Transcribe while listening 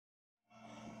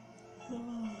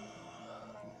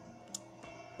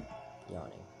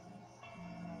Yawning.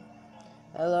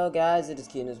 Hello guys, it is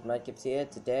Keenus Mudkips here.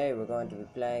 Today we're going to be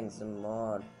playing some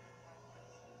more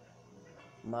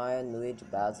Mario and Luigi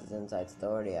Bowser's Inside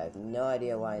Story. I have no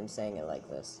idea why I'm saying it like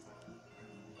this.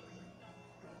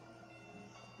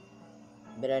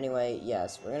 But anyway,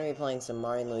 yes, we're going to be playing some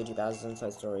Mario and Luigi Bowser's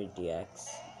Inside Story DX.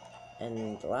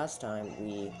 And the last time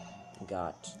we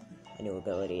got a new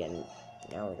ability, and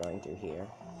now we're going through here.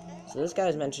 So this guy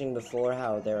was mentioning before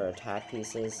how there are attack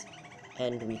pieces,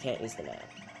 and we can't use the map.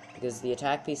 Because the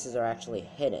attack pieces are actually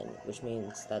hidden, which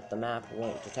means that the map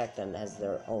won't detect them as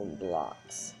their own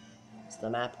blocks. So the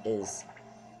map is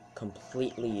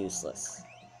completely useless,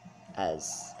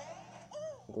 as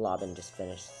Globin just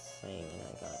finished saying, and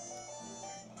I got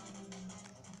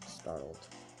startled.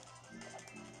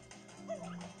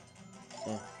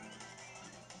 Eh.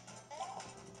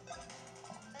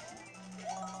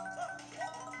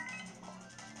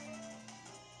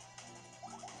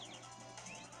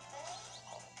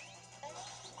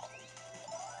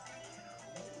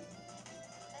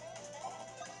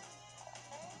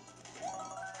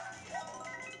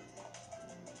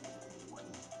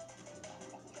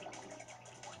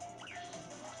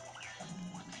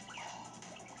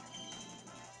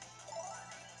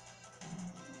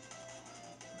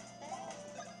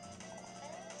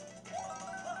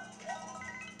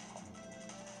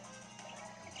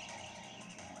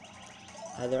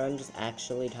 Either I'm just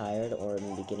actually tired, or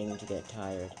I'm beginning to get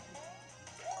tired.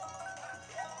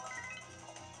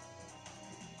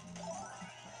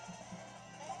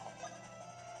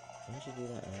 Why did you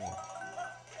do that earlier?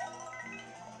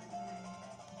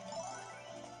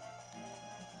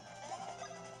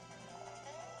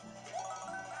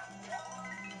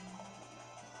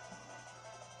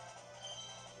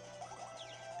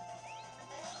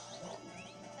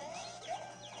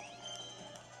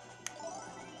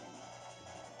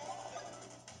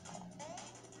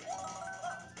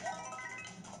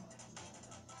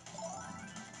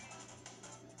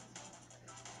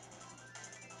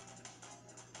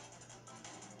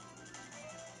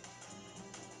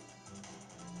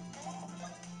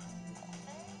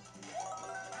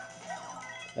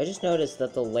 I just noticed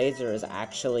that the laser is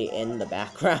actually in the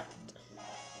background.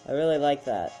 I really like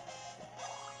that.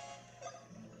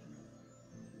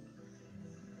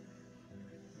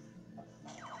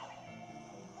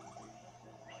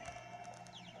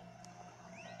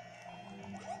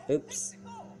 Oops.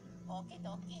 I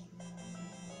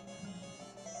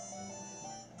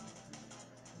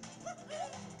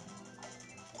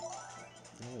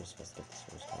was supposed to get this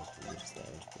first time for just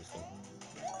damage boosting.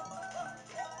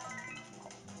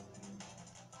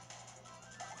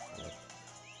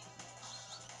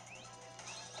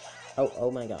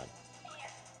 Oh my god.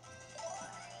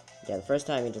 Yeah, the first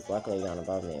time he just luckily got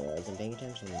above me where I wasn't paying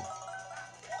attention.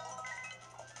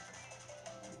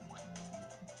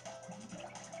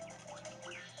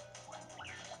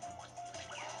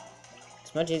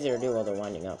 It's much easier to do while they're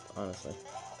winding up, honestly.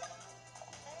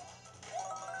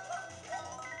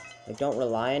 Like, don't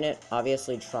rely on it.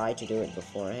 Obviously, try to do it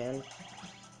beforehand.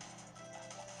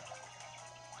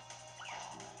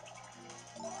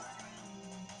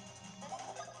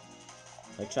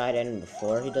 Like, try it in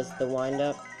before he does the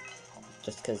wind-up,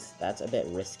 just because that's a bit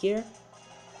riskier.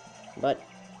 But,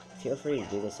 feel free to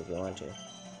do this if you want to.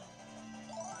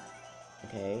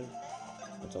 Okay.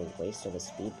 It's a waste of a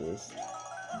speed boost.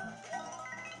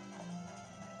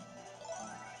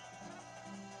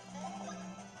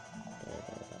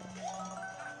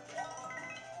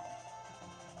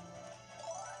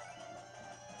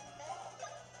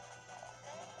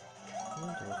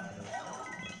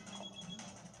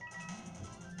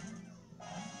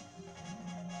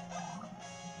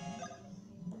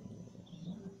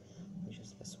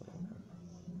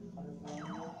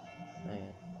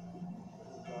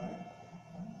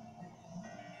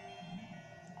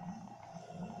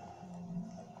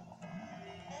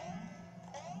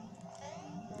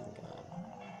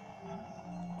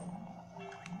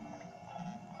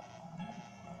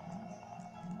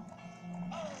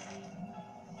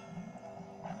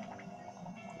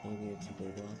 Maybe it's a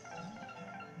big one.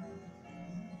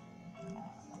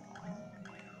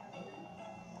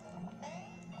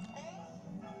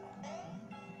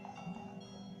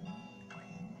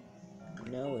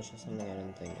 No, it's just something I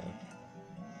didn't think of.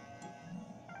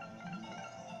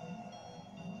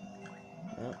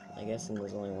 Well, I guess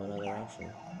there's only one other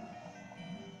option.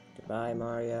 Goodbye,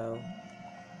 Mario.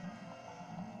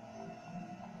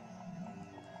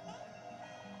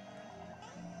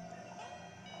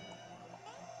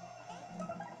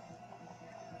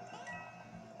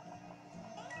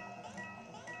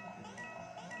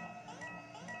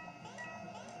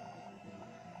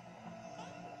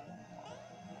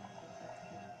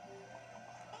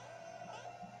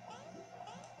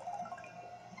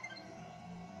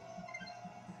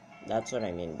 That's what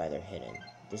I mean by they're hidden.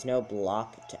 There's no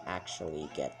block to actually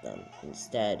get them.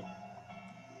 Instead,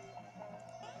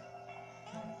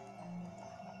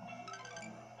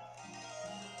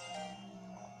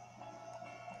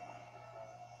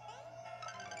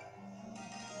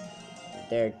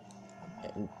 they're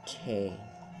okay.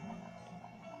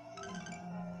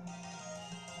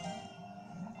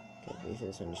 Wait for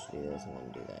this one just to do this and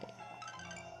then do that.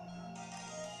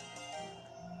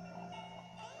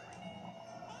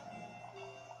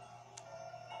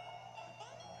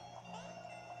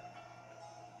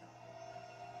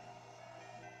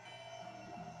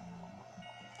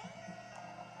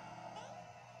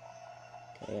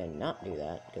 Okay, and not do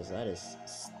that, because that is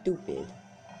stupid.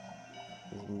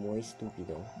 It's muy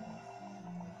stupido.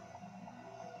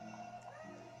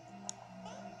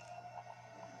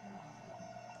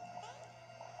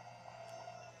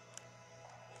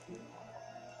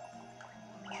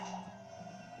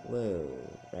 Whoa,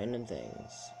 random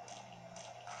things.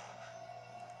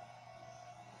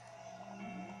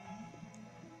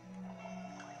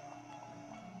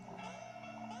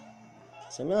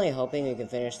 So I'm really hoping we can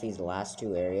finish these last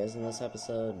two areas in this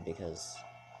episode, because,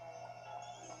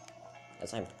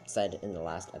 as I've said in the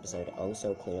last episode oh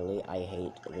so clearly, I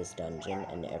hate this dungeon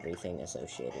and everything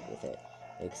associated with it.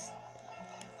 It's,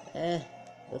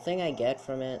 the thing I get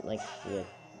from it, like, the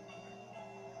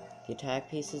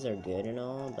attack pieces are good and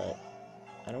all, but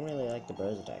I don't really like the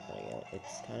bros attack that I get.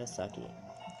 It's kind of sucky.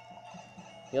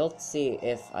 You'll see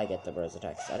if I get the bros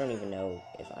attacks. I don't even know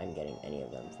if I'm getting any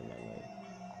of them from memory.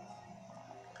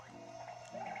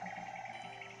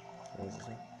 What is this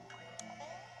one?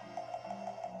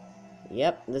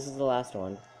 Yep, this is the last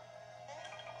one.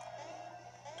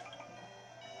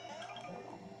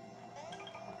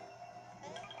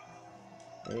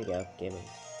 There you go, give me.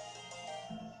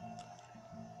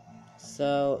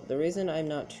 So, the reason I'm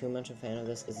not too much a fan of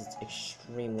this is it's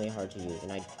extremely hard to use,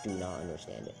 and I do not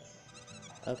understand it.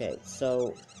 Okay,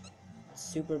 so,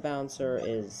 Super Bouncer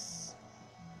is...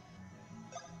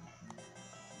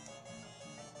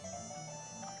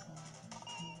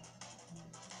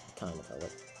 kind of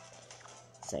like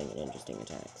saying an interesting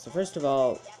attack. So first of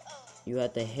all, you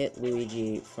have to hit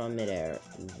Luigi from midair,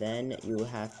 then you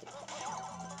have to...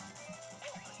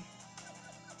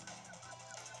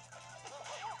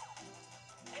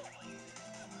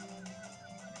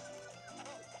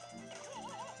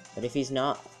 But if he's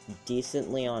not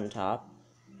decently on top,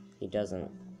 he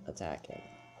doesn't attack him.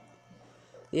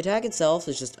 The attack itself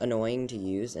is just annoying to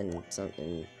use, and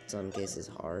in some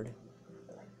cases hard.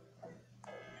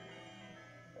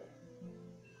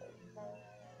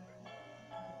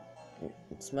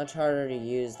 It's much harder to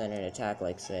use than an attack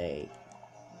like, say,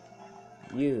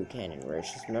 Yoo-Hoo Cannon, where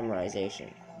it's just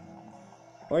memorization.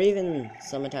 Or even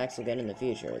some attacks we'll get in the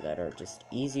future that are just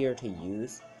easier to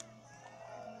use.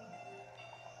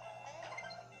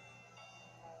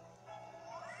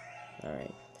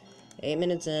 Alright. 8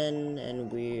 minutes in,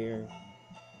 and we're...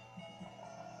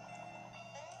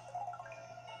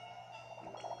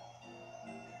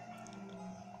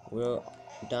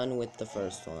 done with the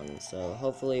first one, so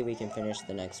hopefully we can finish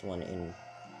the next one in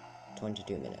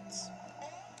 22 minutes.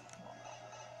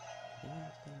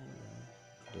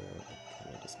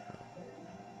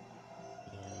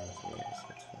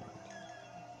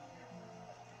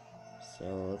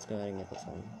 So let's go ahead and get this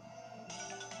one.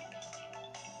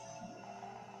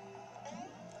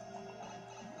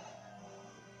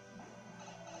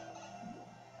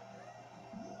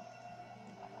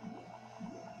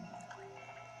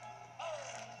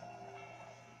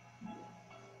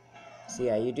 So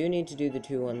yeah, you do need to do the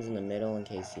two ones in the middle in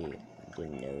case you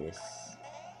didn't notice.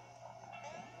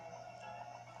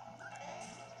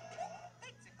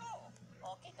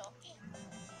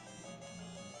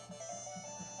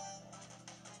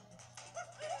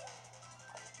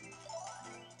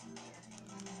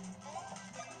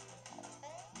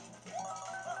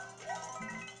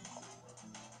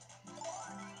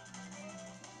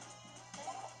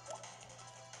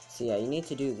 So yeah, you need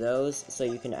to do those so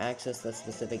you can access the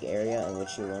specific area in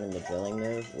which you learn the drilling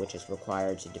move, which is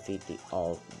required to defeat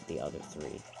all the other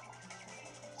three.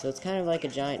 So it's kind of like a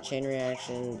giant chain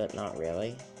reaction, but not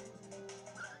really.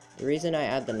 The reason I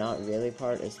add the not really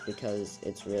part is because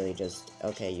it's really just,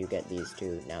 okay, you get these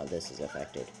two, now this is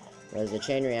affected. Whereas the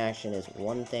chain reaction is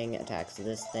one thing attacks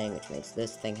this thing, which makes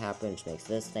this thing happen, which makes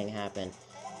this thing happen.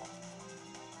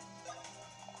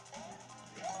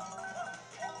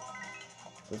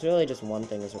 It's really just one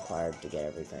thing is required to get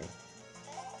everything.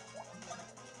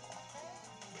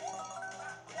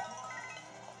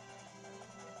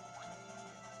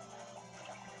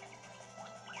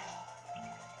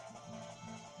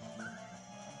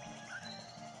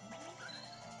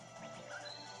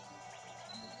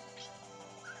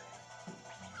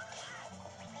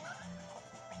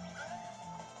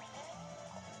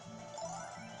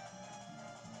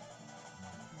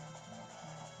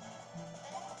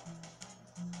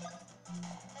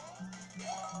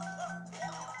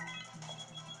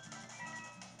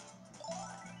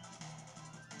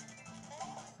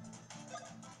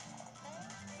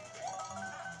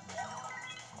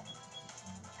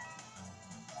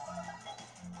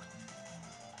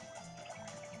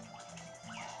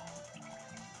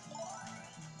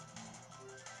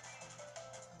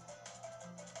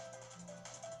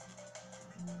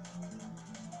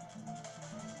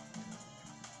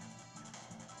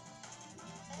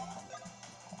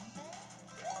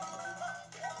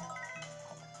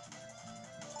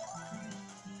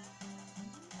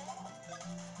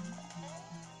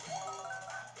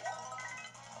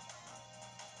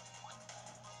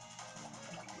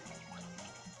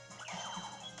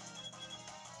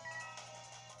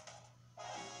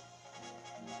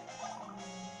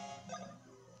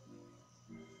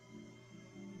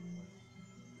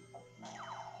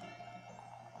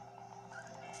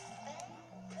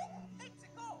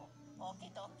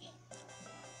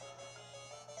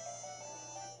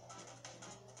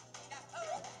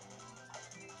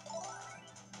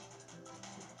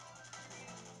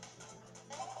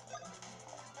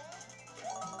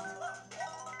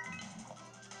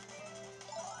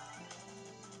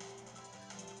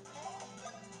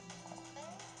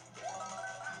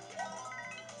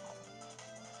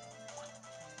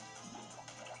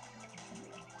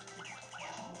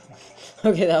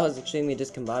 Okay, that was extremely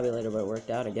discombobulated, but it worked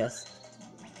out, I guess.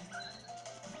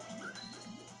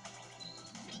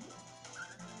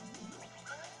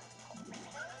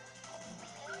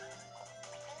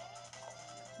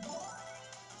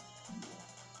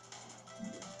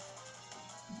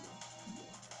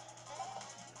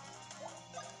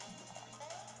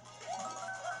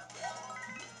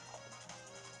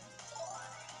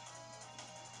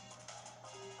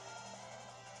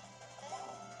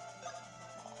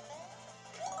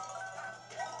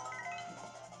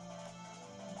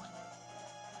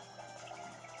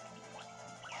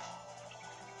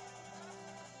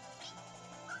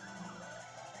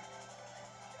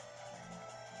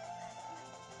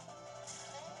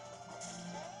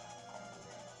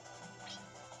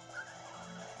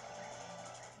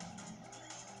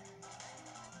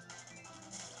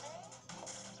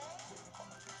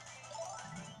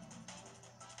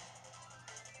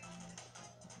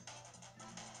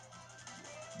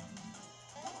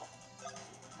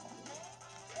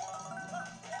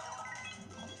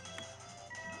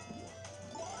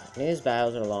 These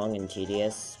battles are long and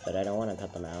tedious, but I don't want to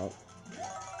cut them out.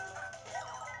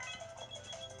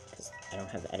 Because I don't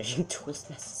have the editing tools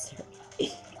necessary.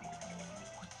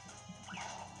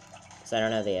 So I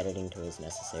don't have the editing tools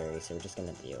necessary, so we're just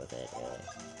gonna deal with it, really.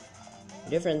 The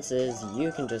difference is,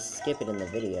 you can just skip it in the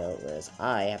video, whereas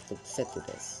I have to sit through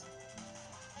this.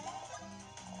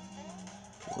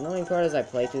 The annoying part is I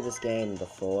played through this game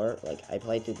before, like, I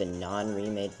played through the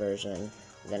non-remade version,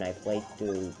 then I played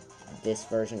through this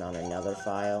version on another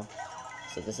file.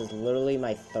 So this is literally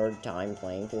my third time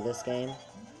playing through this game.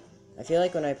 I feel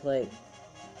like when I play...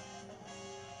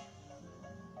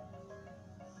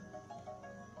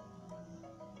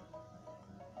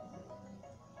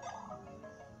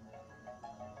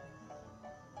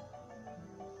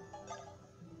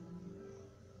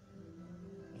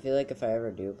 I feel like if I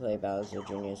ever do play Bowser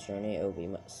Jr.'s Journey, it would be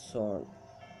it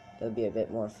would be a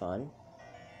bit more fun.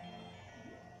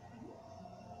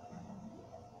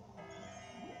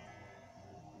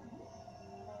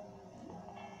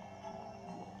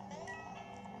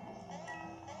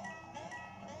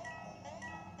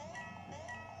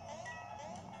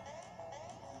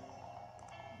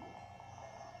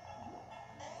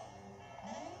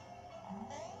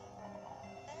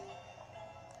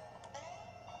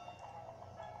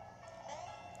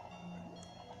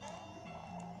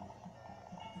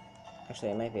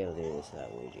 Actually, I might be able to do this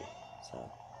without Luigi, so...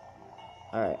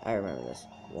 Alright, I remember this.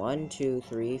 1, 2,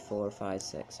 3, 4, 5,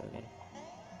 6, okay.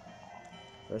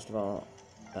 First of all,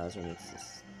 Bowser needs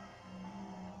this...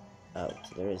 Oh,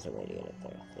 so there is a way to get up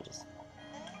there.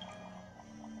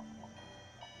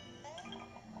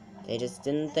 They just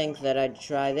didn't think that I'd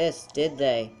try this, did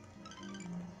they?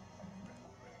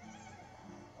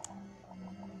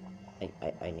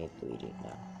 I need Luigi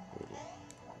now. Luigi.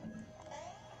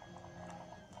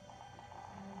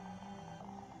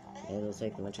 Maybe it'll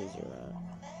take the much easier route.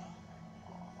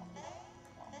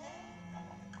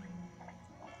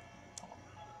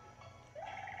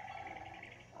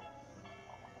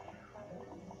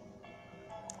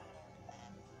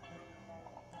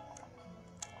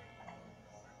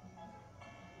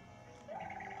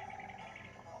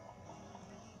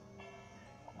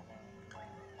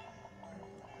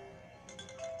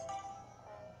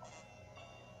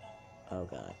 Oh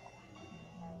god.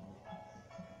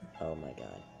 Oh my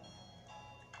god.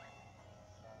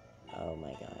 Oh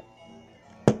my god.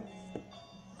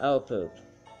 Oh poop.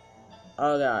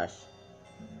 Oh gosh.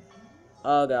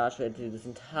 Oh gosh, we have to do this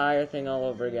entire thing all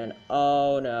over again.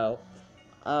 Oh no.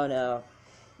 Oh no.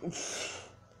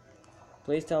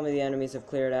 Please tell me the enemies have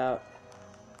cleared out.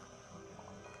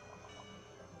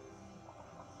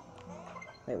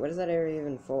 Wait, what is that area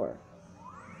even for?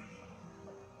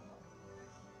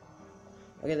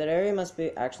 Okay, that area must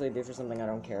actually be for something I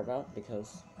don't care about,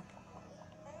 because...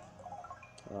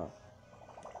 Well...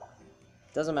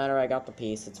 Doesn't matter, I got the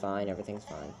piece, it's fine, everything's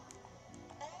fine.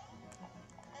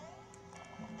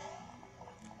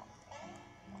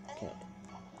 Okay.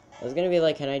 I was gonna be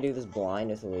like, can I do this blind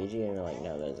with Luigi? And you're like,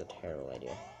 no, that is a terrible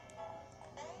idea.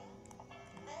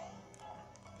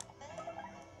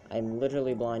 I'm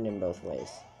literally blind in both ways.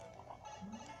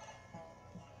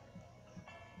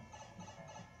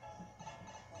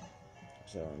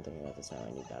 So I'm thinking about this now,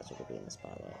 I need Bowser to be in the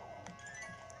spotlight.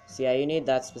 So yeah, you need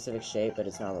that specific shape, but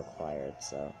it's not required,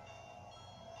 so...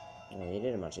 Well, you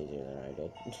did it much easier than I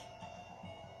did.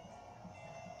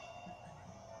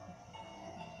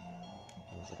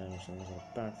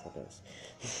 Back for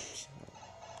this.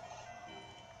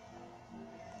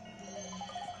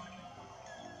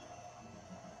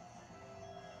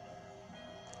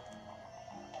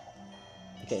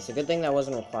 Okay, so good thing that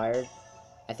wasn't required.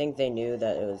 I think they knew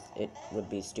that it would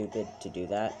be stupid to do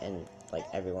that, and like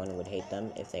everyone would hate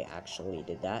them if they actually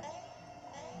did that.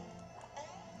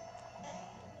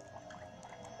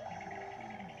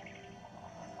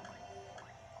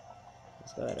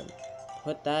 Let's go ahead and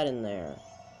put that in there.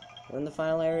 We're in the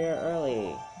final area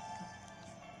early.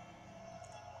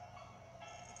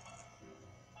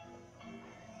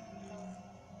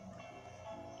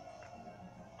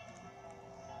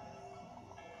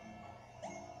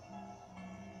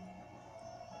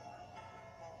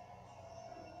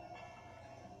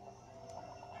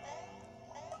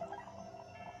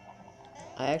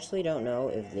 I actually don't know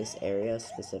if this area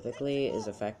specifically is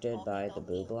affected by the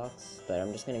blue blocks, but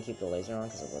I'm just gonna keep the laser on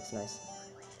because it looks nice.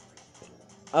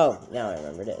 Oh, now I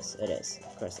remember it is. It is.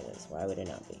 Of course it is. Why would it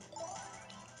not be?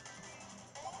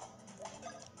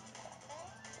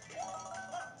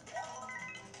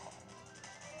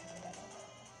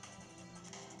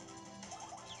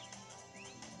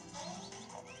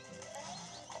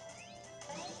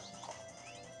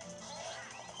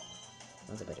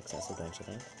 That's a bit excessive, don't you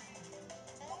think?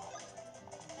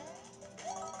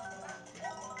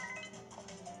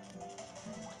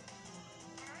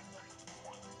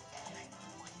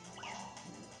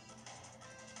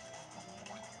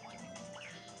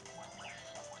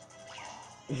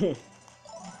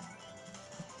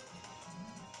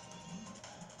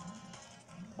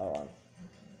 Hold on.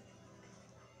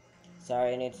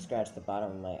 Sorry, I need to scratch the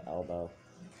bottom of my elbow.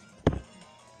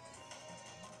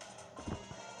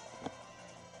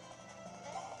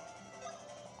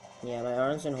 Yeah, my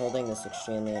arm's been holding this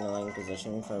extremely annoying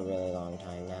position for a really long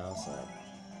time now, so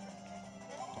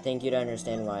I think you'd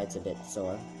understand why it's a bit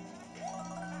sore.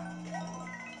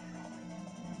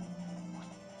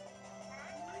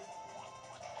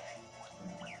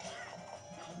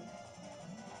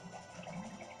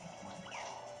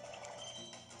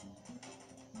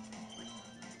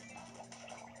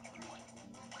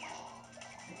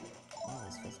 Oh,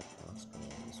 this feels like boss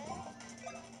playing this one.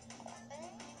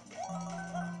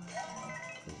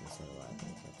 So I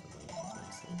think that's a really good way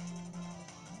to sleep.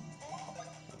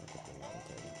 Have a good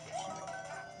 9:30.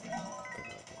 Good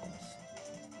luck, I guess.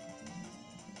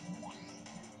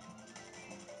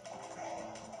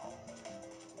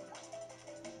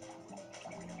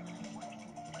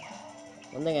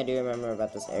 One thing I do remember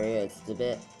about this area, it's a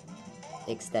bit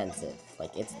extensive.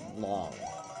 Like, it's long.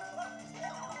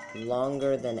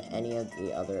 Longer than any of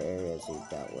the other areas we've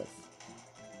dealt with.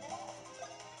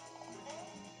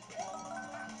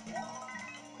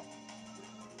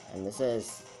 And this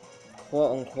is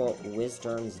quote-unquote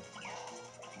Wisdom's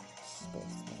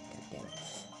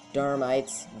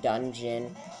Dermite's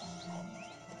dungeon.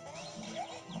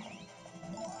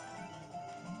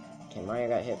 Okay, Mario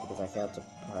got hit because I failed to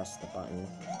press the button.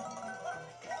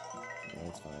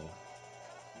 That's fine.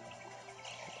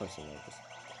 Of course he merged.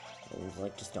 It was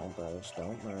like, just don't merge,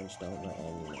 don't merge, don't merge,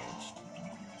 and you merged.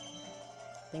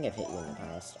 I think I've hit you in the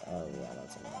past. Oh yeah,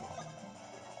 that's annoying.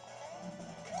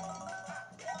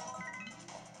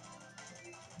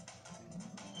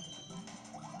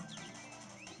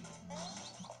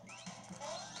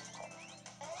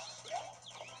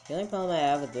 The only problem I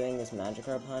have with doing this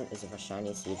Magikarp hunt is if a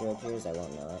shiny Seadra appears, I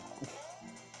won't know it.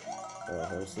 Or a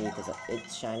Horsey, because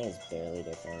its shiny is barely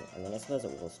different. I mean, I suppose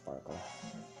it will sparkle.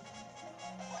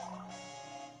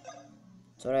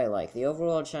 That's what I like. The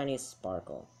overall shiny is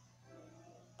sparkle.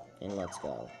 And let's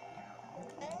go.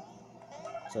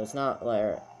 So it's not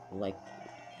like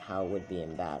how it would be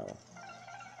in battle.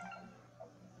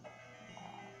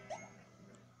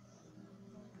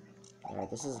 Alright,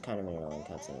 this is kind of an annoying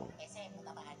cutscene.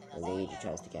 Luigi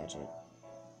tries to catch it.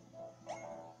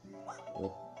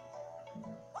 With...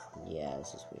 Yeah,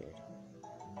 this is weird.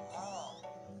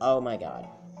 Oh my god,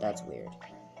 that's weird.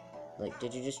 Like,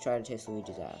 did you just try to taste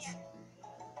Luigi's ass?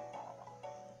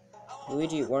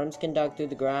 Luigi, worms can dug through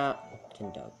the ground.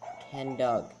 Can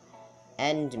dug.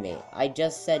 End me. I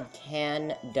just said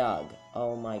can dug.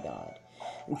 Oh my god.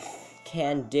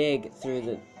 Can dig through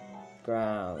the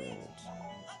ground.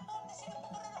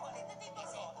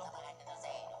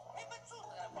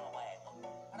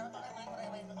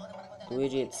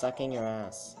 Luigi, it's sucking your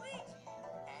ass.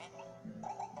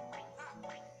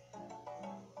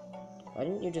 Why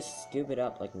didn't you just scoop it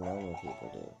up like normal people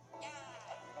do?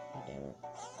 God damn it.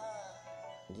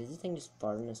 Did this thing just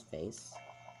fart in his face?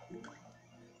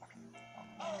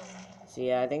 So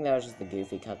yeah, I think that was just the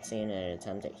goofy cutscene and an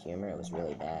attempt at humor. It was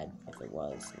really bad, if it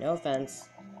was. No offense.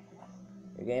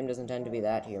 Your game doesn't tend to be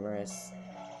that humorous.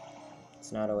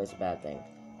 It's not always a bad thing.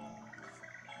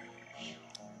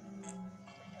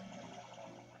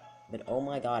 But oh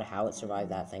my god, how it survived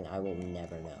that thing, I will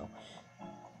never know.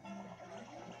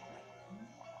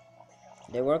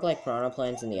 They work like piranha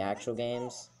plants in the actual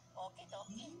games.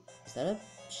 Is that a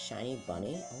shiny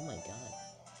bunny? Oh my god.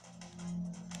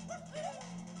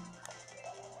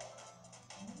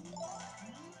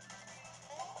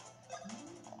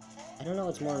 I don't know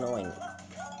what's more annoying.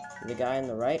 The guy on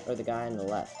the right or the guy on the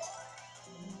left?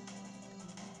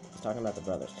 I was talking about the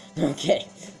brothers. I'm kidding.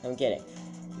 I'm kidding.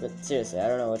 But seriously, I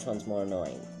don't know which one's more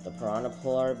annoying. The piranha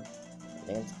plorb? I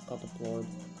think it's called the plorb.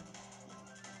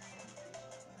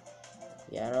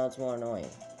 Yeah, I don't know what's more annoying.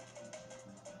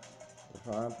 The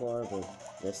piranha plorb or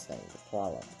this thing, the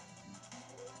polyp.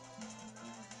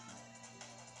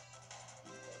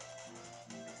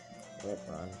 Rip,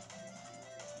 Ron.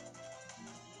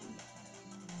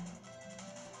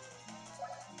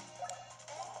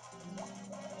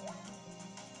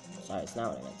 Sorry, it's not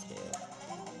what I meant to do.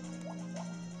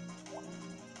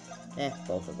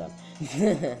 Both of them.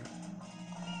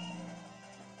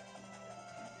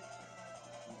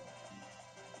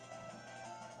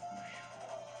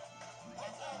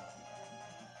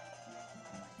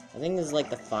 I think this is like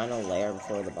the final layer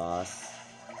before the boss.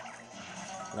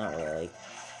 Not really.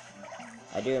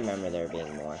 I do remember there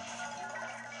being more.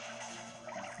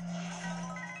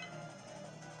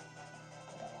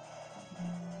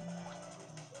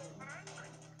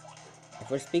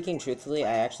 If we're speaking truthfully,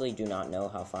 I actually do not know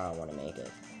how far I want to make it.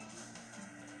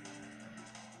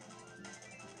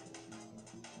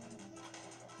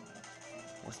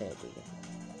 I say it, Giga.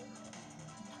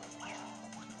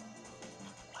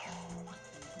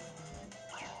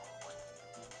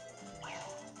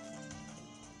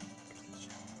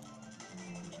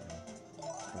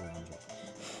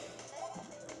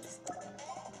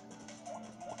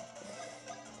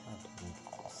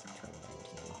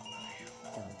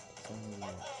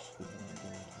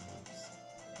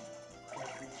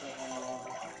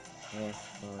 Yeah,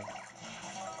 well.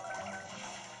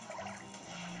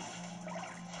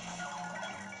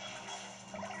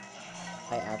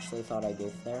 I actually thought I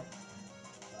goofed there.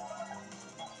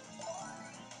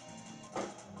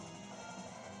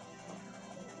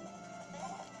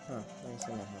 Huh, never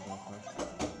seen that happen before.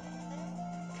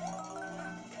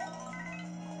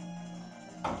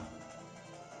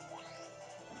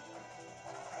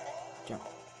 Jump.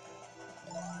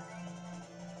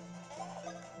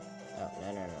 Oh, no,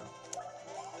 no, no.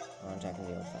 I want to attack him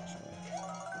the old-fashioned way.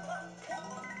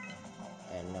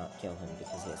 And not kill him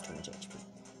because he has too much HP.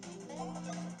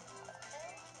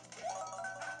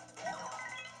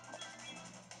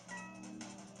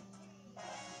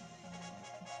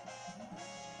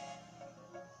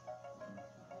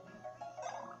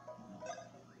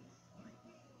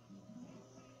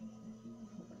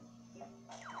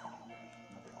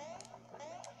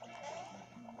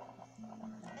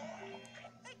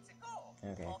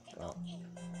 Okay, well.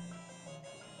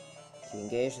 He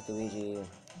engaged with Luigi, and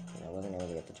I wasn't able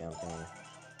to get the jump in.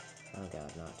 Oh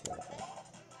god, not too bad.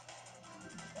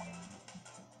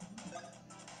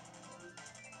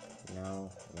 No,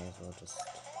 may as well just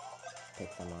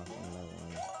pick them off one by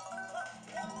one.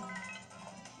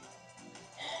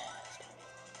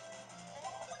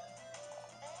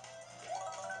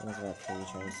 He has about 3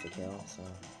 turns to kill, so...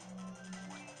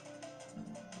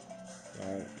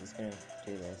 Alright, he's gonna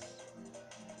do this.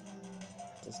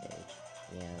 It's a stage.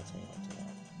 Yeah, that's how you like to do that.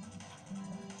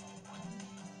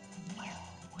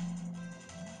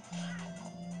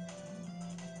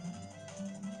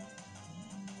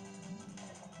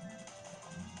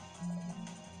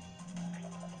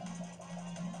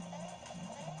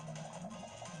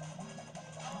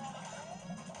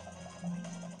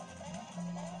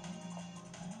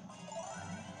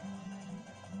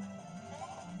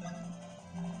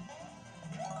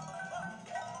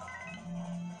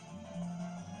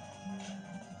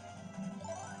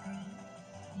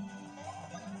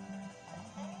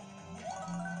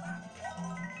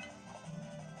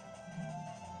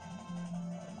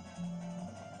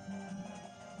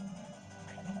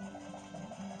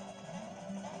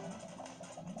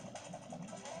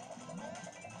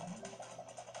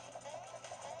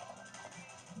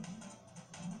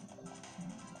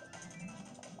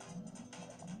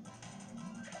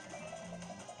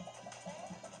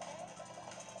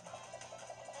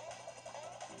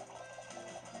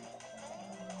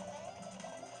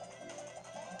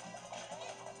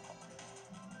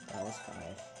 That was 5,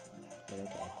 but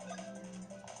okay.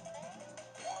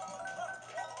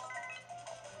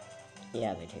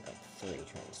 Yeah, they take like 3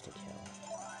 turns to kill.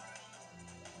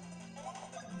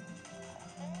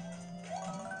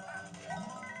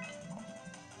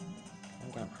 Oh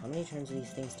my god, how many turns do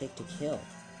these things take to kill?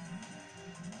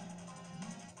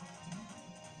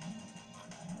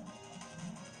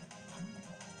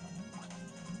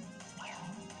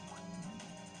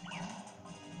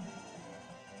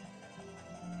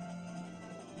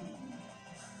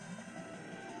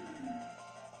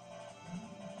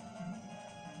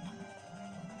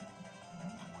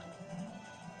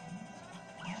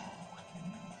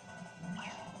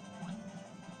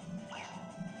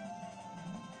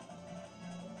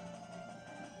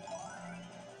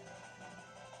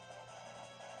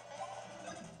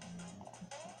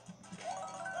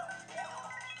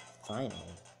 Finally.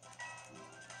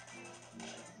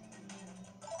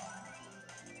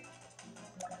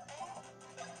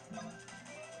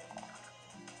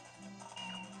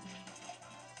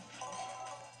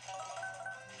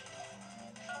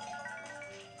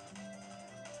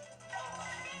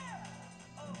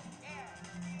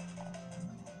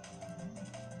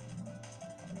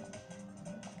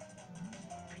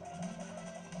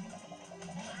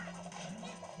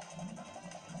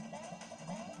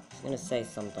 I was gonna say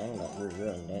something, but you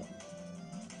ruined it.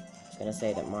 I was gonna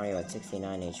say that Mario had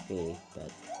 69 HP,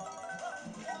 but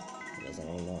he doesn't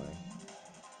anymore.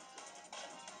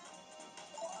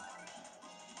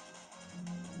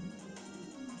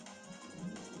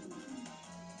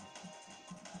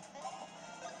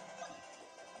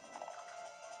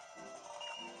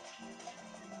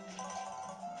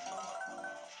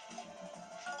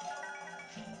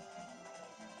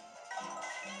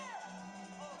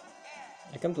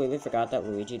 I completely forgot that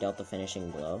Luigi dealt the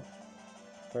finishing blow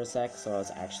for a sec, so I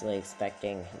was actually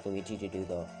expecting Luigi to do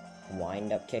the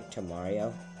wind-up kick to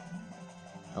Mario.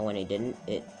 And when he didn't,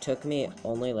 it took me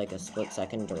only like a split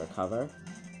second to recover.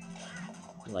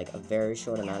 Like a very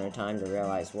short amount of time to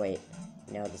realize, wait,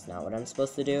 no, that's not what I'm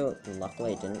supposed to do. And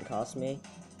luckily it didn't cost me.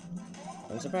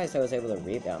 I'm surprised I was able to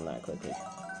rebound that quickly.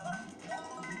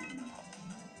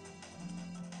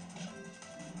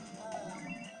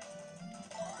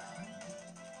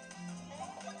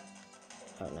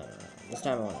 Oh, no. This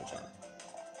time I want to jump.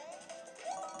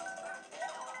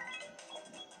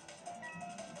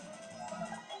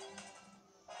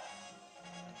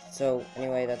 So,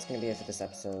 anyway, that's going to be it for this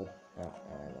episode. Oh,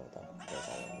 I leveled up. Of course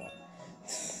I leveled up.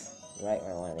 Right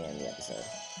where I wanted to end the episode.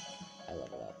 I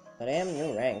leveled up. But I am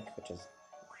new rank, which is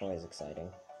always exciting.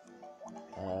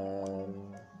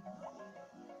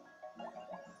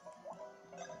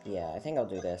 Yeah, I think I'll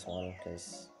do this one,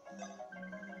 because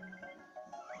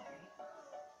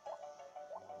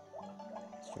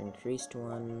it's for increased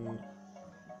one.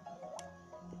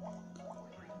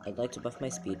 I'd like to buff my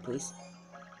speed, please.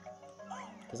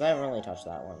 Because I haven't really touched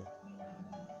that one.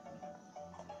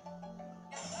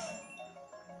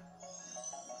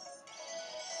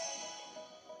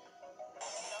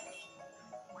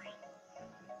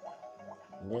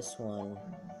 And this one...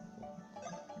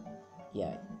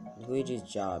 Yeah, Luigi's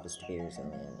job is to be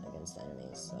resilient against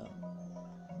enemies, so...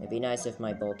 It'd be nice if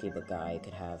my bulky guy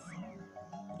could have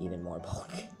even more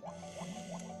bulk.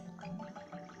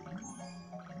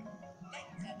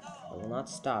 I will not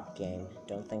stop, game.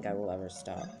 Don't think I will ever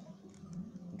stop.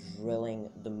 Drilling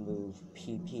the move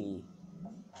PP.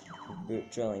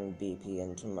 Drilling BP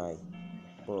into my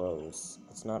bros.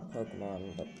 It's not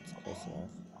Pokemon, but it's close enough.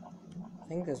 I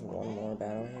think there's one more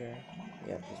battle here.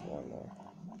 Yep, there's one more.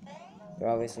 They're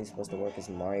obviously supposed to work as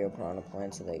Mario Piranha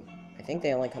Plants, so I think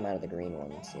they only come out of the green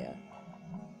ones, yeah.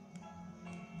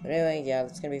 But anyway, yeah,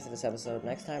 that's gonna be for this episode.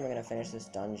 Next time we're gonna finish this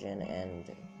dungeon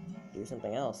and do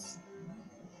something else.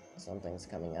 Something's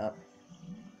coming up.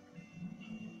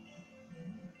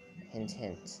 Hint,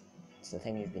 hint. It's the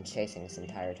thing you've been chasing this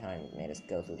entire time that made us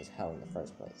go through this hell in the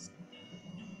first place.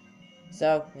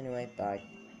 So, anyway, bye.